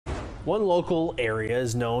One local area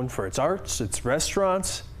is known for its arts, its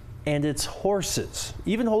restaurants, and its horses,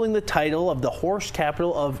 even holding the title of the horse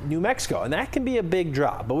capital of New Mexico. And that can be a big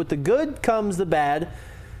draw. But with the good comes the bad.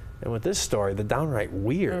 And with this story, the downright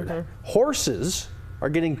weird. Horses are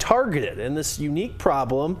getting targeted, and this unique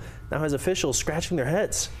problem now has officials scratching their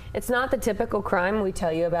heads. It's not the typical crime we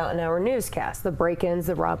tell you about in our newscast, the break-ins,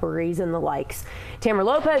 the robberies, and the likes. Tamara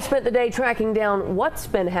Lopez spent the day tracking down what's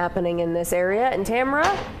been happening in this area. And Tamara,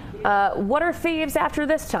 what are thieves after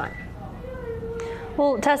this time?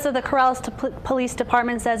 Well, Tessa, the Corrales Police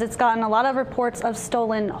Department says it's gotten a lot of reports of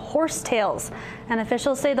stolen horse tails. And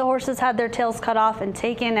officials say the horses had their tails cut off and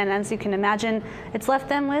taken, and as you can imagine, it's left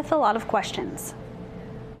them with a lot of questions.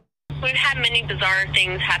 We've had many bizarre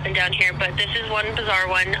things happen down here, but this is one bizarre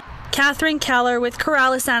one. Catherine Kaller with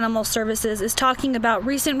Corrales Animal Services is talking about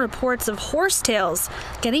recent reports of horse tails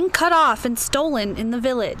getting cut off and stolen in the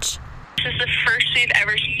village. This is the first we've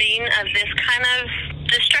ever seen of this kind of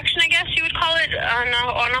destruction, I guess you would call it,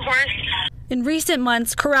 on a horse. In recent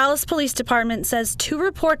months, Corrales Police Department says 2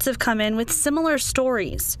 reports have come in with similar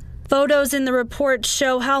stories. Photos in the report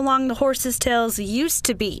show how long the horses' tails used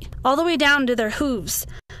to be, all the way down to their hooves.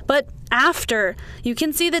 But after, you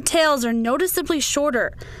can see the tails are noticeably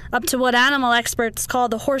shorter, up to what animal experts call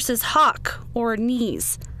the horse's hock, or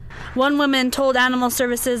knees. One woman told Animal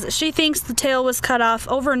Services she thinks the tail was cut off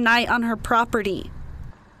overnight on her property.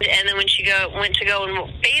 And then when she went to go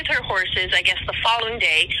and bathe her horses, I guess the following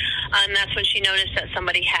day, that's when she noticed that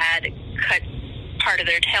somebody had cut part of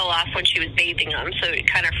their tail off when she was bathing them, so it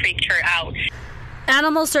kind of freaked her out.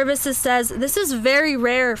 Animal Services says this is very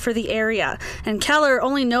rare for the area, and Keller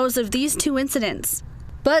only knows of these 2 incidents.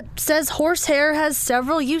 But says horsehair has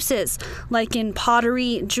several uses, like in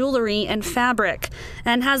pottery, jewelry, and fabric,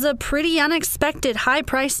 and has a pretty unexpected high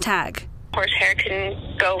price tag. Horsehair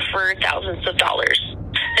can go for thousands of dollars.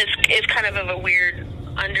 It's kind of a weird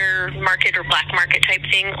under market or black market type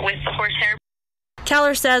thing with the horsehair.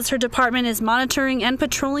 Keller says her department is monitoring and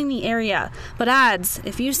patrolling the area, but adds,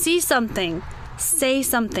 if you see something, say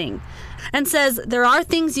something, and says there are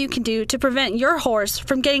things you can do to prevent your horse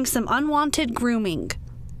from getting some unwanted grooming.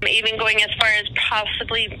 Even going as far as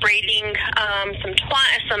possibly braiding some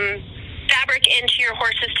fabric into your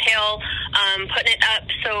horse's tail, putting it up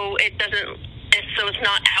so it's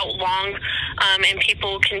not out long, and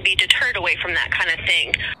people can be deterred away from that kind of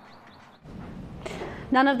thing.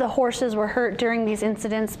 None of the horses were hurt during these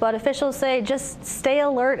incidents, but officials say just stay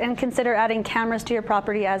alert and consider adding cameras to your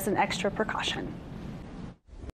property as an extra precaution.